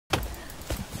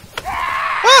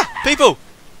People!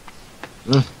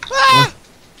 Ah!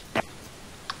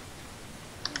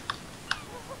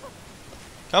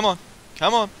 Come on.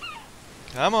 Come on.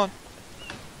 Come on.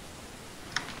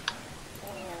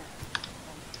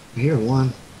 I hear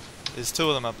one. There's two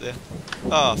of them up there.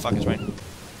 Oh, fuck, it's raining.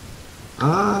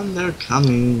 They're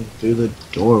coming through the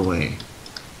doorway.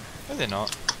 No, they're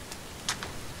not.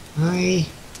 Hi.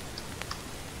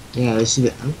 Yeah, I see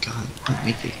that. Oh god, I can't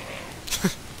make it.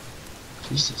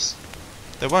 Jesus.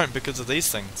 They won't because of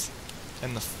these things.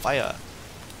 And the fire.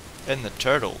 And the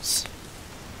turtles.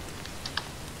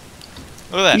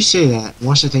 Look at that. You say that,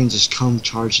 watch the thing just come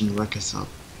charge and wreck us up.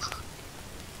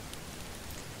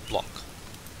 Block.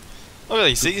 Look at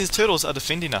these. See, these turtles are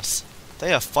defending us.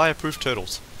 They are fireproof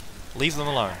turtles. Leave them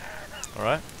alone.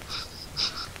 Alright?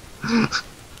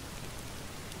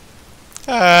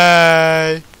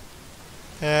 Hey!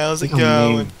 How's it going?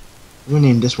 I'm gonna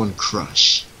name this one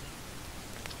Crush.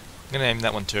 I'm gonna name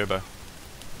that one Turbo.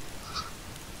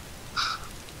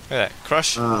 Look at that.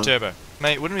 Crush, Turbo.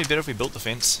 Mate, wouldn't it be better if we built the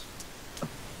fence?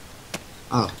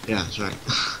 Oh, yeah, that's right.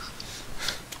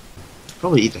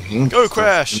 Probably eat the hand. Go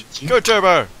Crash! Go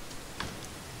Turbo!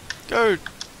 Go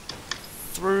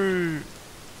through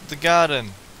the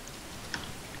garden.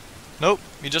 Nope,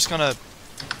 you're just gonna...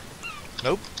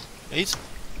 Nope. He's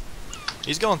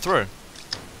going through.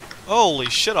 Holy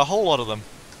shit, a whole lot of them.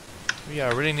 Yeah,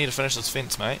 I really need to finish this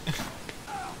fence, mate.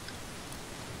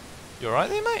 You alright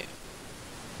there, mate?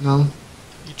 No.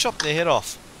 You chopped their head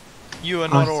off. You are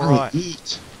not alright.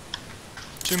 Eat.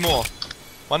 Two more.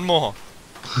 One more.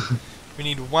 We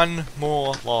need one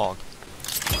more log.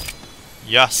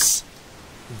 Yes.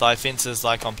 Thy fences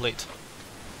lie complete.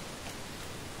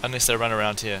 Unless they run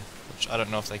around here, which I don't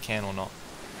know if they can or not.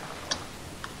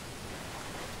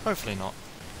 Hopefully not.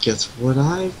 Guess what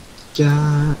I've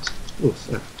got? Oof,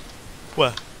 there.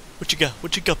 What? What you got?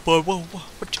 What you got, boy? Whoa,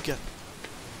 what you got?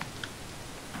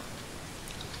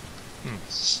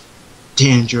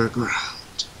 Stand your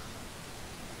ground.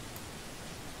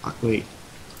 Oh, wait.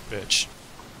 Bitch.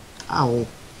 Ow.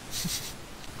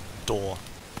 Door.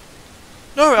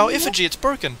 No, our effigy, it's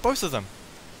broken. Both of them.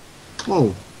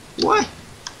 Whoa. What?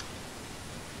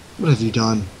 What have you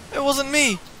done? It wasn't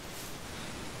me.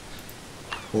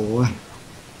 Boy.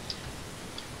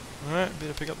 Alright,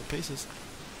 better pick up the pieces.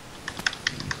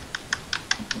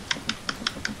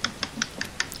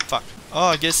 Fuck. Oh,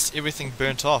 I guess everything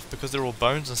burnt off because they're all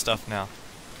bones and stuff now.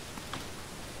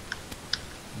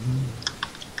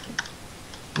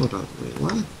 Hold on, wait,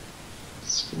 what?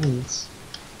 Skulls.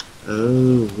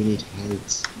 Oh, we need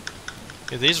heads.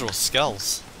 Yeah, these are all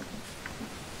skulls.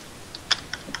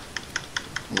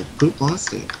 Oh, poop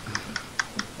lost it.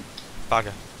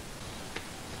 Bugger.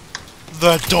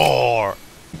 The door!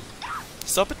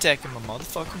 Stop attacking my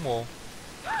motherfucking wall.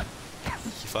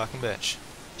 You fucking bitch.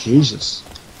 Jesus.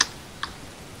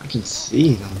 I can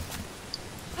see them.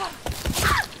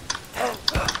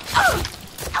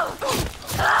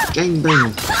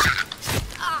 Gangbang.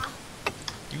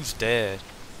 You's dead.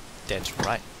 Dead's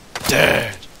right.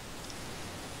 Dead!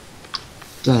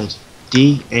 Dead.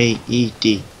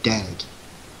 D-A-E-D. Dead.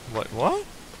 What?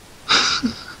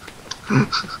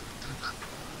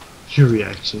 Your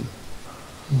reaction.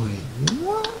 Wait,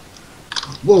 what?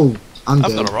 Whoa, I'm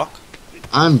dead. I've got a rock.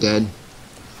 I'm dead.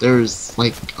 There's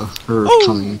like a herd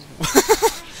coming.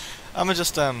 I'ma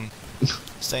just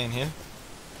stay in here.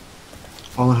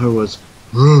 All I heard was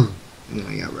and then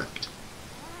I got wrecked.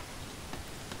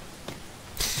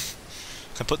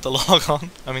 I put the log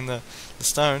on. I mean the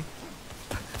stone.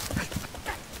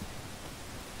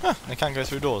 Huh, I can't go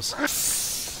through doors.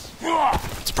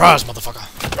 Surprise, motherfucker!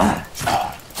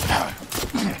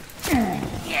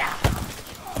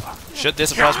 Shit, they're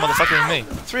surprised motherfuckering me.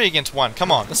 3 against 1.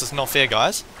 Come on, this is not fair,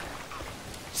 guys.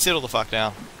 Settle the fuck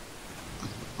down.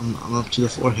 I'm up to the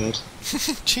forehead.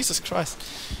 Jesus Christ.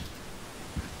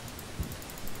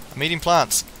 I'm eating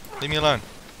plants. Leave me alone.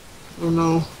 Oh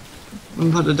no. I'm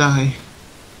about to die.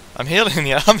 I'm healing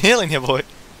you. I'm healing you, boy.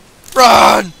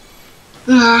 Run!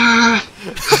 Ah!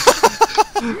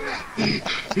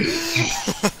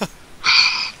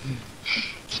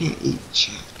 Can't eat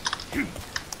shit.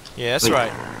 Yeah, that's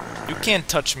right. You can't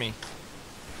touch me.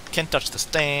 Can't touch the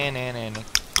stand. Can't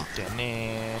touch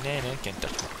me.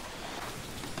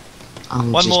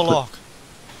 One more log.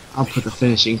 I'll put the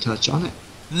finishing touch on it.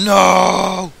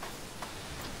 No!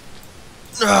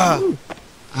 Ow.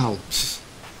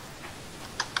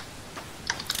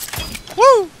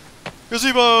 Woo!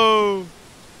 Gazebo!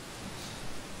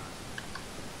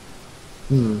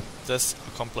 This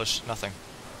accomplished nothing.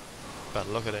 But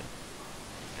look at it.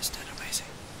 Isn't it amazing?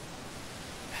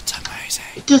 It's amazing.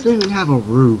 It doesn't even have a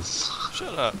roof.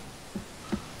 Shut up.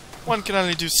 One can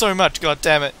only do so much, god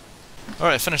damn it.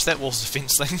 Alright, finish that wall's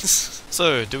defense things.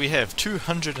 So, do we have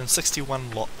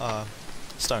 261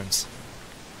 stones?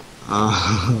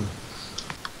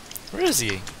 Where is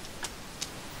he?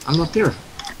 I'm up here.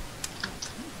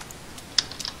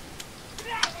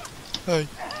 Hey.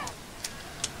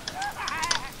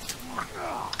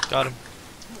 Got him.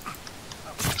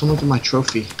 Come look at my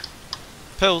trophy.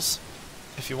 Pills,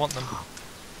 if you want them.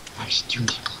 I just do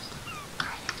need one.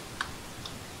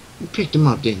 You picked them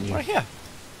up, didn't you? Right here.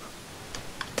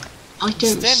 I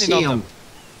didn't Standing see on them.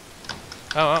 them.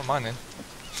 Oh, mine then.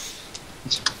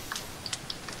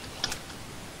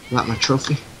 Like my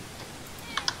trophy?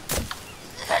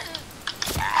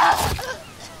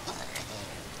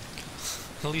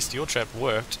 At least your trap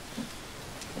worked.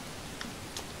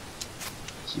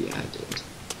 Yeah, I did.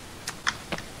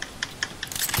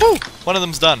 Woo! One of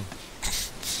them's done.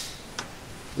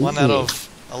 One out Easy. of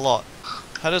a lot.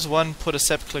 How does one put a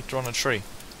sap collector on a tree?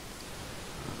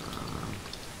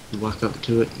 You walk up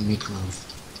to it and make love.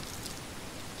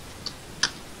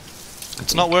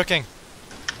 It's not working.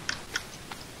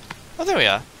 Oh, there we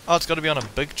are. Oh, it's got to be on a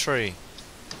big tree.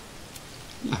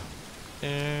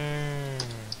 Yeah.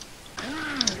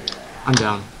 I'm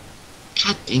down.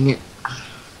 God dang it. I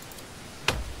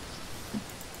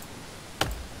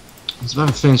was about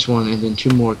to finish one and then two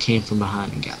more came from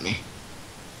behind and got me.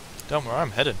 Don't worry,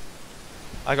 I'm headed.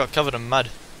 I got covered in mud.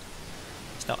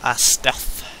 It's now I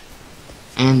stealth.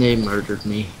 And they murdered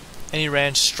me. And he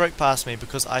ran straight past me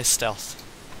because I stealth.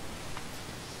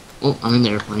 Oh, I'm in the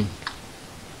airplane.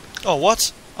 Oh,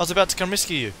 what? I was about to come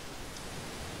rescue you.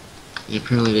 And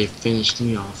apparently they finished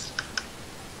me off.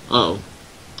 Uh oh.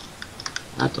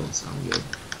 That don't sound good.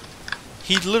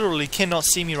 He literally cannot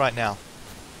see me right now.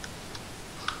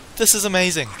 This is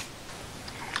amazing.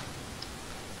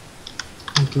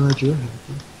 I'm glad you're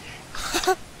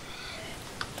happy.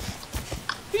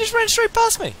 He just ran straight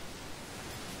past me.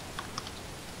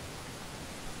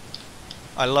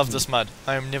 I love this mud.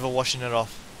 I am never washing it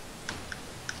off.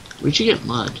 Where'd you get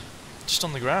mud? Just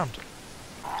on the ground.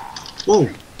 Whoa!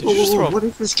 Did you just throw? What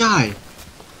is this guy?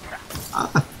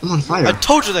 Ah, I'm on fire. I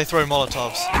told you they throw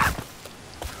Molotovs.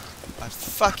 I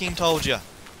fucking told you.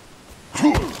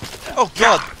 Oh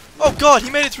god! Oh god! He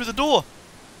made it through the door.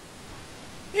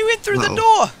 He went through the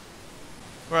door.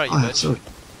 Where are you, bitch? So... Where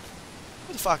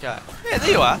the fuck are you? Yeah,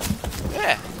 there you are.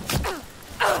 Yeah.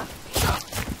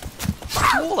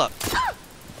 Wall up.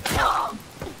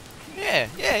 Yeah.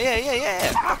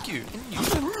 Fuck you. And you.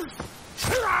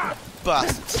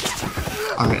 Bastards.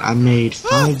 Alright, I made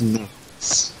 5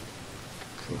 minutes.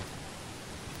 Cool.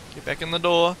 Get back in the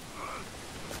door.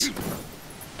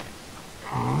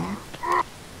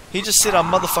 He just set our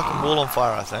motherfucking wall on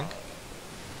fire, I think.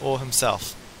 Or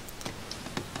himself.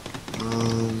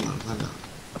 Why not?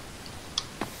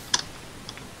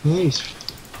 Nice.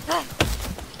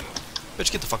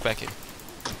 Bitch, get the fuck back here.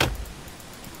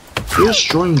 You're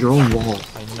destroying your own wall.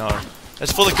 I know.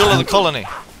 It's for the good of the colony.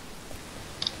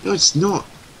 No, it's not.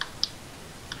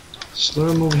 Just lure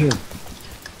him over here.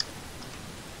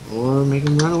 Or make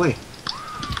him run away.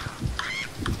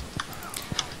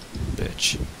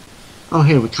 Bitch. Oh,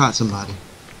 here, we caught somebody.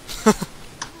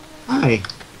 Hi.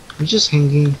 We're just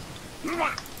hanging.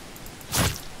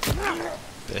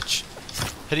 Bitch.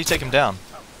 How do you take him down?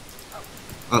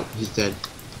 Oh, he's dead.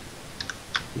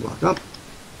 You walk up.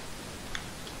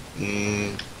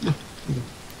 And...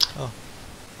 Oh.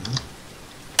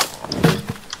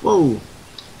 Whoa!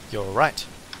 You're right.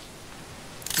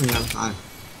 Yeah, I'm fine.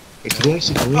 Hey, could you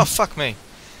actually go in? Oh, fuck me.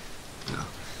 No.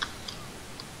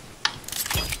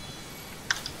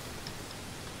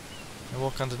 I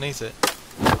walk underneath it.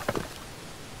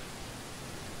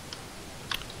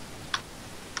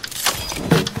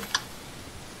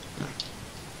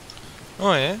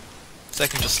 Oh yeah? So I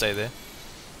can just stay there.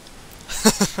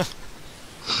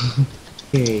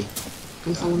 Hey,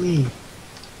 come follow me.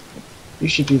 You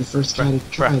should be the first guy to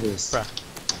try this. Bruh.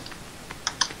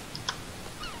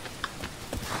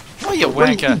 Oh, you What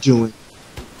are you wanker! doing?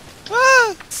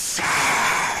 Ah!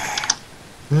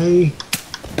 Hey.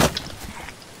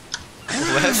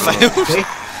 Well, that failed. Okay.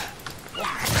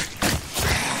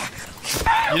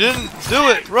 You didn't do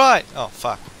it right! Oh,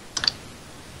 fuck.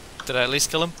 Did I at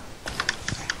least kill him?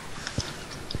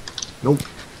 Nope.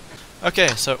 Okay,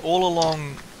 so all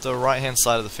along the right hand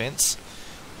side of the fence,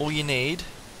 all you need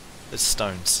is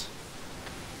stones.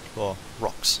 Or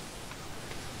rocks.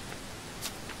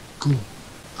 Cool.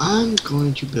 I'm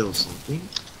going to build something.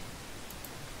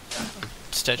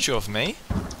 Statue of me?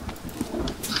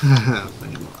 Why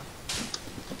not?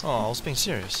 Oh, I was being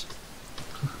serious.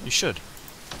 You should.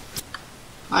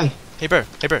 Hi. Hey bro,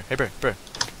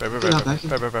 Bro, Get out back.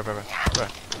 bro,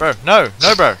 no,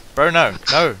 bro, no,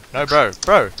 Hey, bro.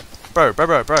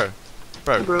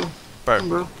 bro, Come on,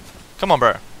 bro. come on,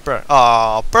 bro,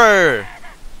 aw, bro,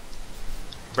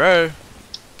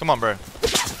 come on, bro,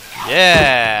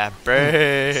 yeah,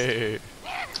 bro,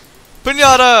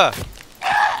 pinata,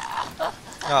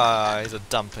 ah, he's a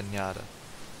dumb pinata.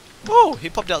 Oh, he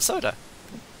popped out soda.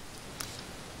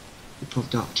 You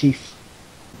popped out teeth.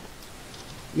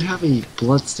 You have a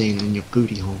blood stain in your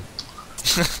booty hole.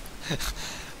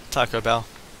 Taco Bell.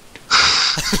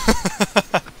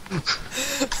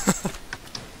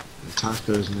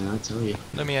 Tacos, man, I tell you.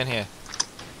 Let me in here.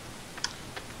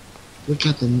 Look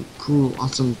at the cool,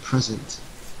 awesome present.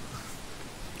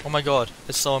 Oh my god,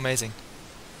 it's so amazing.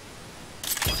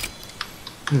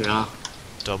 Yeah,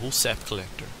 Double sap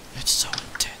collector. It's so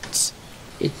intense.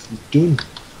 it's done.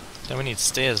 Then we need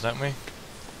stairs, don't we?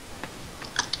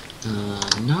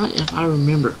 Not if I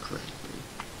remember correctly.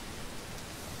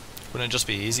 Wouldn't it just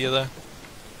be easier though?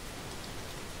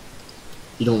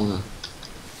 You don't wanna.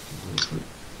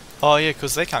 Oh yeah,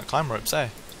 because they can't climb ropes, eh?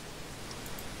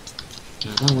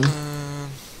 Yeah, that one.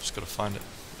 Just gotta find it.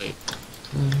 Wait.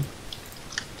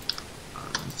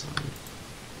 Sorry.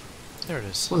 There it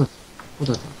is. Hold that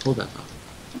thought. Hold that thought.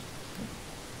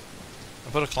 I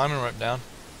put a climbing rope down.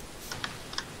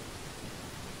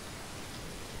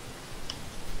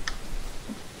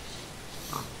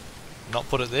 Not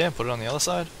put it there, put it on the other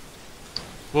side.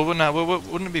 Well,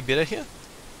 wouldn't it be better here?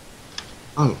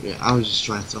 Oh, yeah, I was just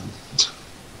trying something.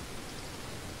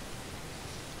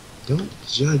 Don't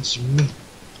judge me.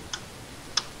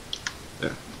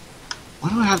 There. Why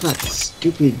do I have that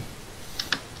stupid...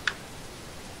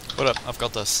 Hold up, I've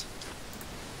got this.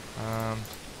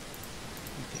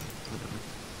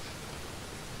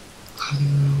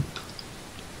 Climbing rope.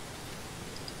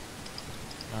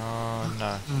 Oh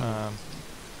no.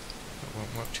 It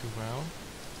won't work too well.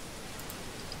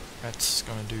 That's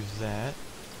gonna do that.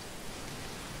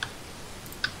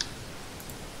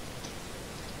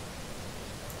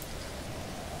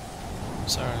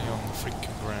 It's only on the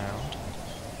freaking ground.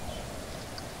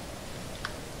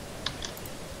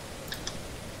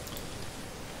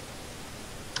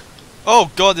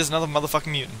 Oh god, there's another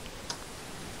motherfucking mutant.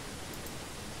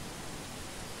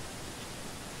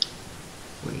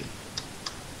 Wait.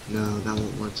 No, that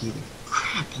won't work either.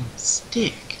 Crap on a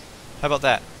stick. How about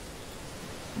that?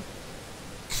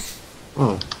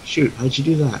 Oh, shoot, how'd you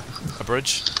do that? A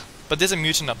bridge? But there's a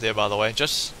mutant up there, by the way.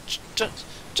 Just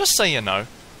so you know.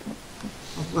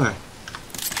 Oh, where?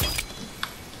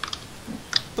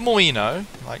 The more you know.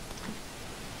 Like,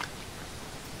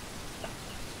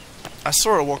 I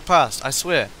saw it walk past. I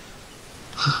swear.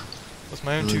 With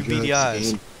my own two beady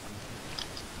eyes.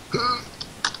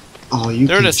 Oh, you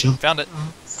There can it is. jump. Found it.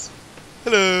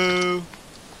 Hello.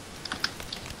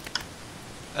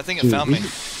 I think it Dude, found me.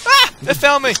 Ah! It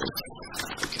found me.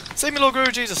 Save me, Lord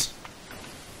Guru Jesus.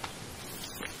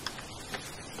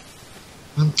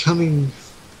 I'm coming,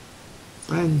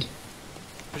 friend.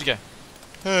 Where'd you go?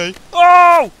 Hey.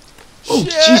 Oh! Oh,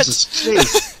 Shit! Jesus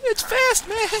Christ. It's fast,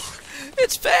 man.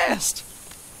 It's fast.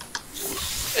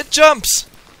 It jumps.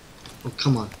 Oh,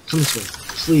 come on. Come this way.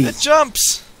 Please. It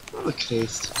jumps. Oh,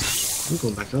 Christ. I'm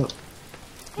going back up.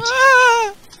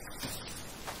 Ah!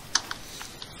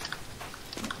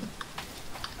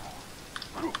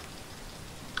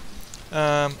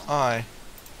 I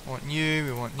want you,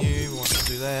 we want you, we want to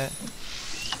do that.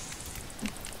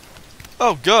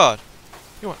 Oh god!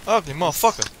 You want ugly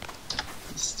motherfucker.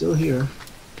 It's still here.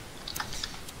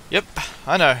 Yep,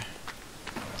 I know.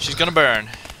 She's gonna burn.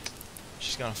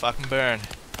 She's gonna fucking burn.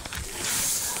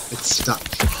 It's stuck.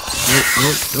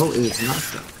 No, it is not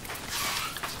stuck.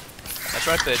 That's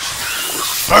right, bitch.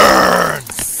 Burn!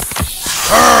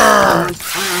 Burn!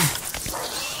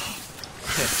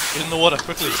 Get in the water,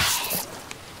 quickly.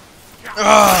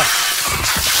 Ah!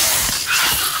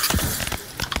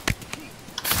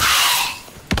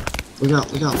 Look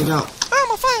out, look out, look out. Ah,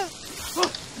 I'm on fire!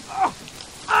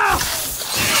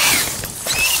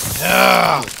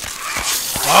 Yeah!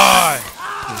 Die!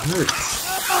 It hurts.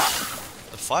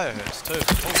 The fire hurts too. Oh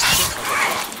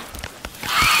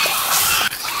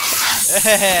shit!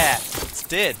 Yeah! It's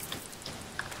dead.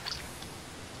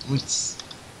 It's...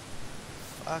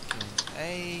 Fucking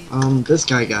A. This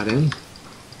guy got in.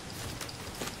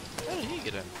 How did he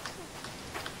get in?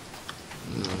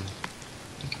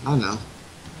 I don't know.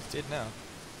 He's dead now.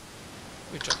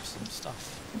 We dropped some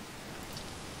stuff.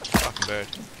 Fucking bird.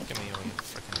 Give me all your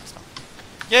freaking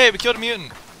stuff. Yay, we killed a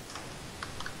mutant!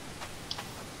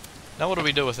 Now what do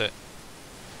we do with it?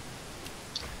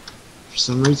 For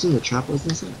some reason, the trap was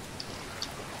inside.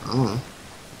 I don't know.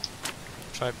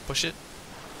 Try push it?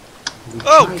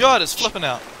 Oh god, it's flipping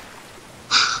out.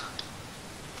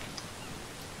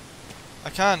 I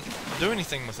can't do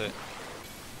anything with it.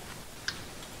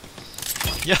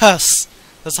 Yes!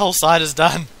 This whole side is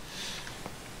done.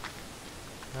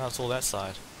 Now it's all that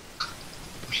side.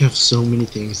 We have so many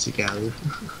things to gather.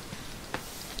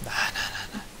 Nah.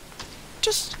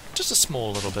 Just a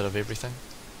small little bit of everything.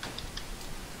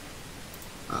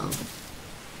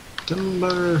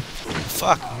 Timber.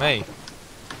 Fuck me.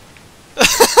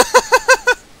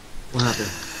 What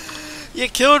happened? You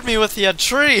killed me with your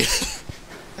tree!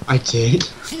 I did?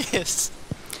 Yes.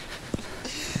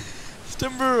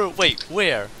 Timber. Wait,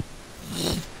 where?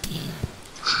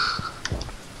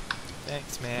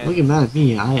 Thanks, man. Look mad at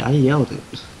me, I yelled it.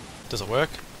 Does it work?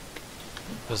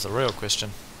 That's the real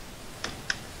question.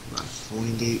 About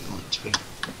 48 on Twitter.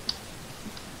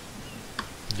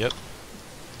 Yep.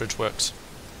 Bridge works.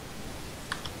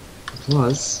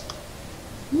 Plus.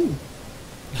 Woo.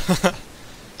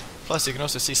 Plus, you can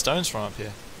also see stones from up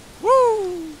here.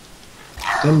 Woo!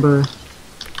 Timber.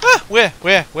 Ah! Where?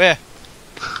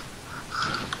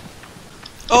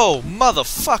 Oh,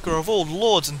 motherfucker of all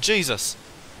lords and Jesus!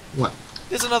 What?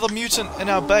 There's another mutant in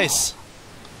our base.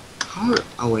 How?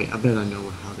 Oh wait, I bet I know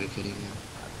how they're getting in.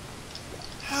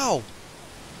 How?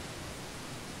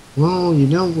 Well, you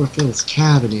know where Phil's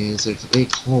cabin is. There's a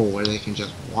big hole where they can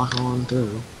just walk on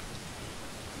through.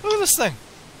 Look at this thing.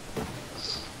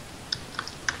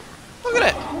 Look at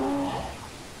it.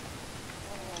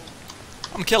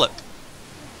 I'm gonna kill it.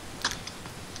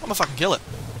 I'm gonna fucking kill it.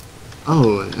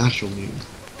 Oh, an actual mutant.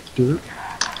 Dude.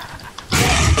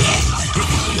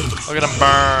 Look at him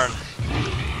burn.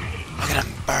 Look at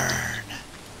him burn.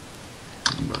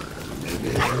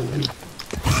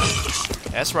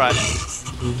 That's right.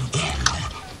 You.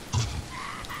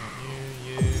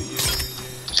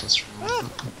 Just Ah.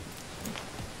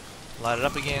 Light it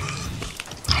up again.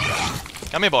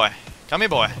 Come here, boy. Come here,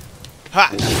 boy.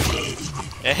 Ha!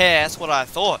 Yeah, that's what I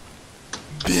thought.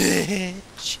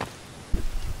 Bitch.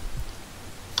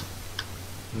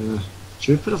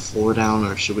 Should we put a floor down,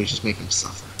 or should we just make him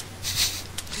suffer?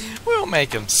 We'll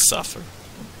make him suffer.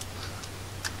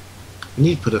 We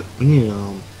need a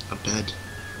bed.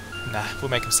 Nah, we'll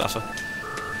make him suffer.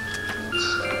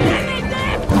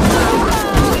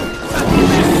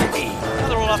 Now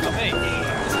they're all after me.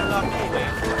 This is not cool,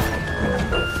 man.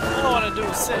 All I want to do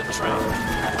is sit and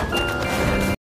train.